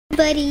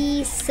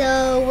everybody.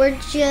 So we're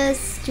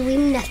just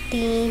doing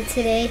nothing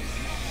today.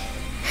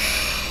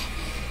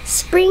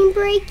 Spring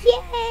break,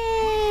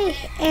 yay!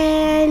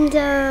 And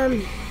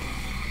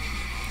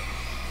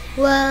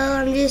well,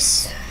 I'm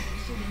just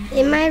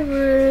in my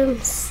room,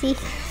 see,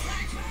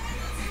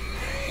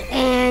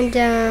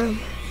 and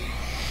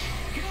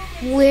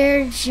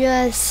we're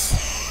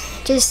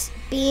just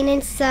being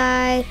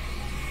inside.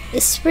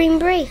 It's spring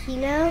break, you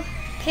know.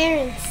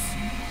 Parents,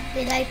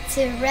 they like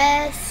to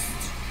rest.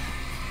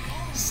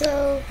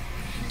 So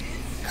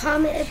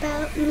comment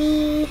about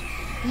me.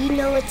 You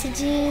know what to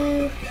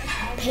do.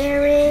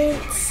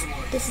 Parents,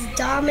 this is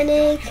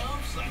Dominic,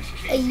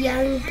 a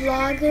young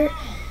blogger.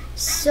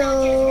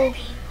 So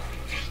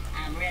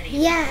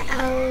yeah,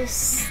 I'll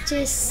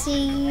just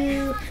see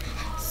you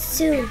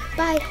soon.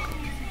 Bye.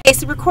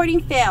 It's a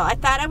recording fail. I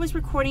thought I was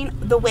recording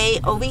the way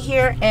over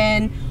here,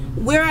 and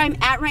where I'm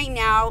at right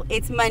now,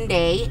 it's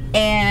Monday,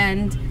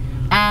 and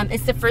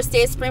it's the first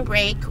day of spring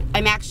break.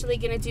 I'm actually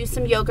gonna do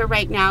some yoga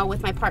right now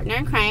with my partner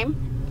in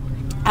crime.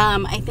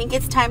 I think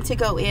it's time to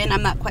go in.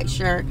 I'm not quite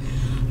sure.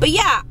 But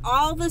yeah,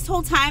 all this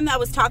whole time I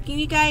was talking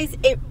to you guys,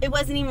 it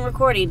wasn't even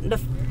recording. The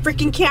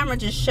freaking camera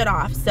just shut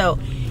off. So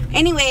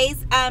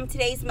anyways,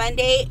 today's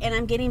Monday, and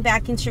I'm getting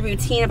back into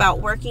routine about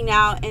working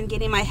out and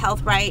getting my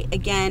health right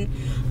again.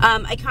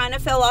 I kind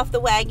of fell off the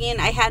wagon.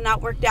 I had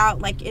not worked out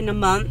like in a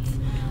month.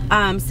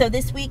 So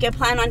this week I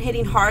plan on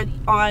hitting hard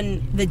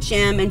on the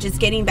gym and just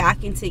getting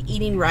back into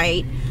eating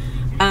right.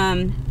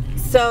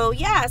 So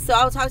yeah, so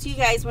I'll talk to you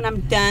guys when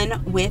I'm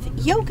done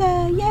with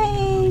yoga.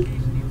 Yay!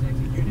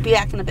 Be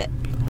back in a bit.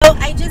 So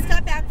I just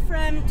got back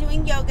from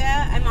doing yoga.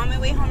 I'm on my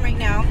way home right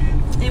now.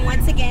 And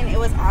once again, it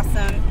was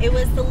awesome. It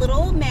was the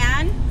little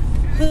man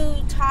who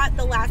taught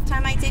the last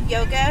time I did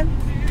yoga.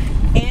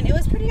 And it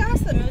was pretty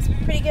awesome. It was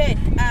pretty good.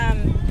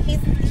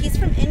 He's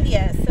from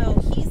India,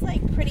 so he's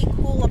like pretty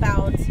cool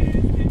about,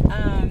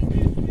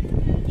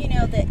 you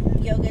know, the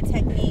yoga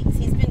techniques.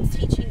 He's been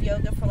teaching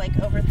yoga for like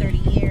over 30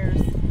 years.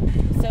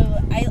 So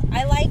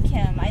I like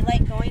him. I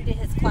like going to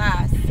his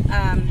class.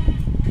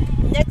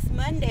 Next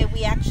Monday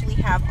we actually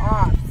have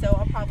off, so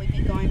I'll probably be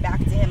going back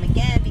to him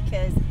again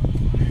because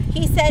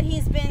he said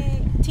he's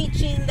been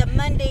teaching the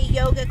Monday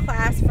yoga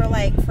class for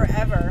like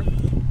forever.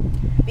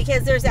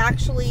 Because there's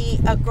actually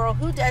a girl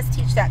who does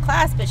teach that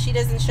class, but she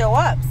doesn't show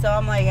up. So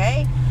I'm like,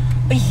 hey,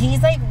 but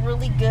he's like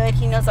really good.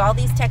 He knows all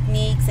these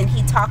techniques, and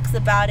he talks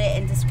about it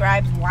and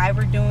describes why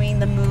we're doing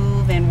the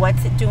move and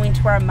what's it doing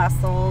to our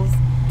muscles.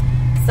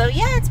 So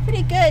yeah, it's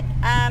pretty good.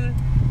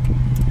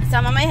 So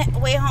I'm on my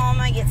way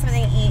home. I get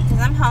something to eat because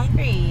I'm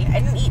hungry.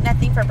 I didn't eat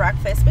nothing for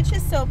breakfast, which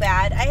is so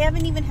bad. I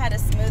haven't even had a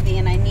smoothie,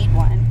 and I need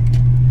one.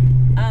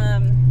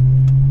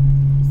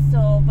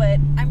 But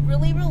I'm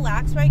really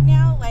relaxed right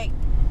now, like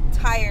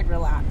tired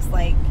relaxed.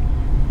 Like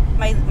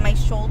my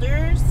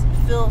shoulders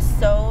feel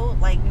so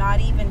like not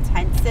even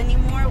tense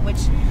anymore, which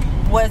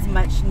was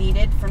much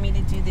needed for me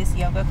to do this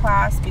yoga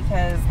class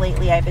because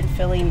lately I've been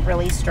feeling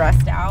really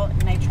stressed out,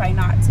 and I try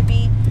not to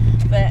be.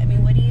 But I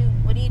mean, what do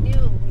you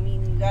do? I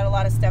mean, you got a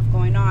lot of stuff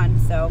going on,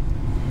 so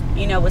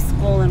you know, with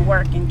school and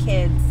work and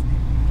kids.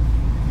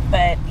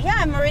 But yeah,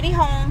 I'm already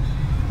home,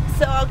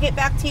 so I'll get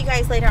back to you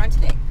guys later on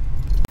today.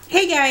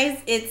 Hey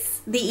guys,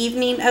 it's the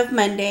evening of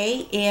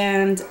Monday,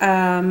 and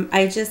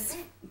I just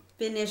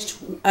finished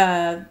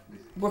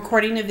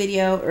recording a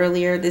video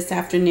earlier this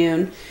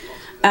afternoon.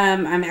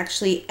 I'm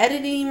actually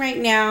editing right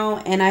now,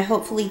 and I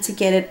hopefully to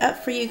get it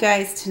up for you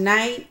guys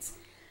tonight.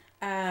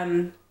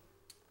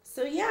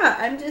 So yeah,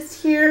 I'm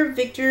just here.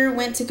 Victor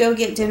went to go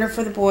get dinner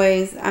for the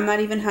boys. I'm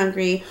not even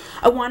hungry.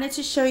 I wanted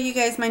to show you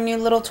guys my new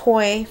little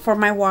toy for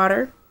my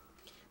water.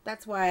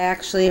 That's why I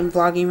actually am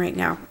vlogging right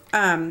now.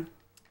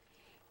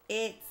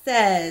 It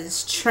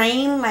says,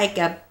 train like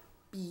a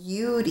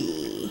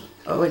beauty.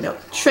 Oh, no.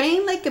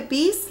 Train like a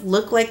beast,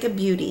 look like a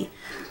beauty.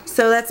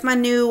 So that's my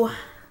new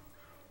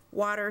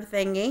water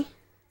thingy.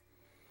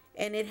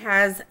 And it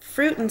has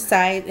fruit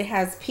inside. It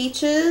has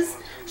peaches,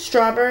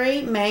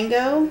 strawberry,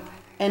 mango,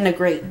 and a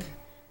grape.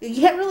 You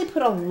can't really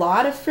put a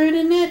lot of fruit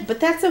in it, but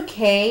that's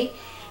okay.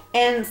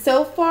 And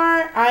so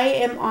far, I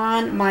am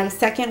on my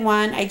second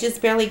one. I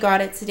just barely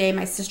got it today.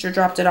 My sister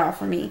dropped it off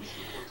for me.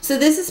 So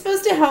this is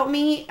supposed to help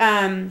me.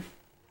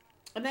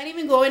 I'm not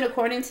even going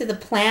according to the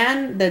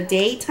plan, the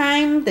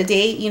daytime,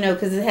 you know,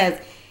 because it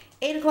has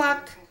 8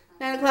 o'clock,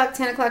 9 o'clock,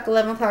 10 o'clock,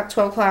 11 o'clock,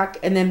 12 o'clock,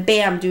 and then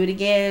bam, do it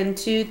again,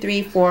 2,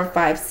 3, 4,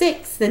 5,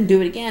 6, then do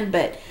it again.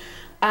 But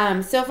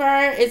so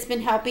far, it's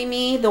been helping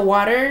me. The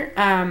water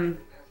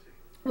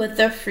with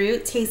the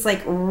fruit tastes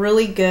like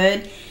really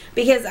good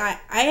because I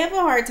have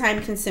a hard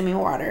time consuming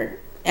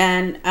water.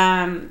 And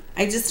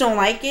I just don't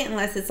like it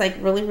unless it's like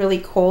really, really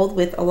cold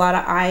with a lot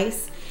of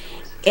ice.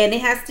 And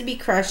it has to be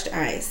crushed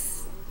ice.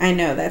 I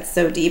know that's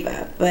so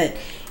diva, but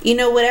you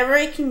know, whatever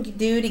I can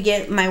do to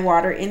get my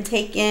water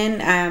intake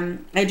in.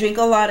 I drink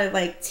a lot of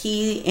like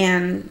tea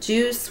and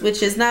juice,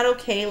 which is not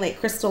okay, like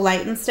Crystal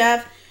Light and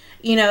stuff.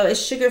 You know,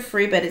 it's sugar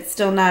free, but it's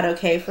still not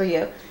okay for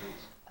you.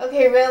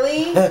 Okay,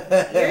 really?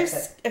 You're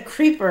a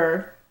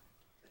creeper.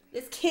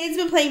 This kid's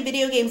been playing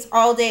video games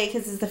all day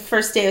because it's the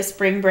first day of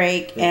spring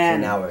break.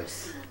 15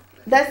 hours.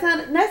 That's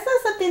not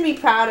something to be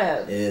proud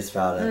of. It is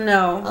proud of.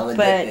 No, I'm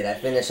addicted. I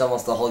finished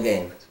almost the whole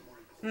game.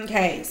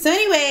 Okay. So,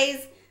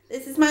 anyways,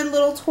 this is my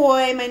little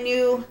toy, my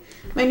new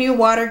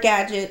water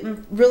gadget.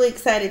 I'm really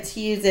excited to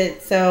use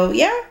it. So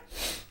yeah,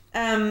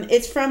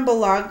 it's from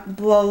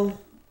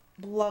Blogladies.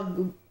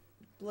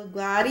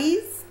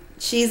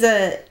 She's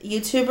a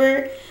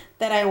YouTuber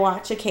that I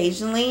watch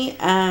occasionally.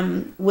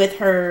 With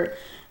her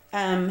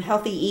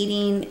healthy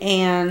eating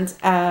and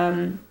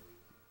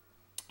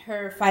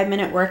her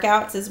 5-minute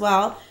workouts as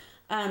well.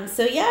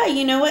 So yeah,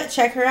 you know what?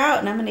 Check her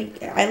out, and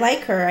I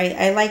like her.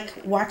 I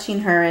like watching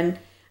her and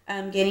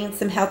getting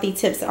some healthy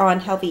tips on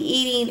healthy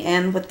eating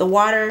and with the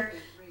water,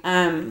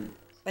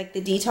 like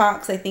the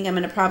detox. I think I'm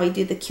gonna probably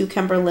do the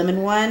cucumber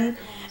lemon one.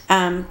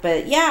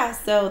 But yeah,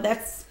 so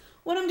that's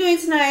what I'm doing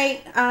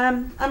tonight.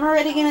 I'm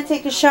already gonna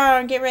take a shower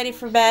and get ready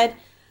for bed.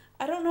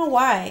 I don't know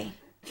why.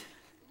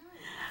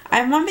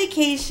 I'm on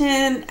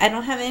vacation. I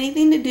don't have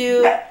anything to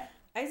do.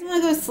 I just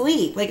want to go to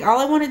sleep. Like, all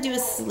I want to do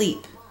is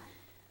sleep.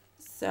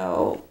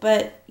 So,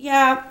 but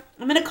yeah,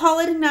 I'm going to call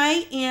it a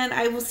night, and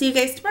I will see you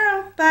guys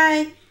tomorrow.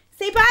 Bye.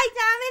 Say bye,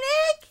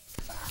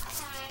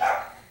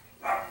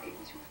 Dominic.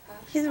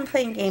 He's been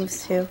playing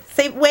games too.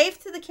 Say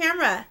wave to the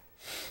camera.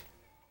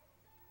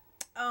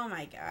 Oh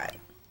my God.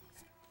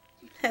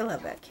 I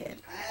love that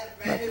kid. I had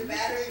brand new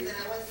batteries and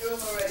I went through them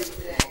already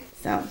today.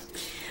 So,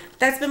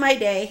 that's been my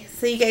day.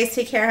 So you guys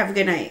take care. Have a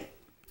good night.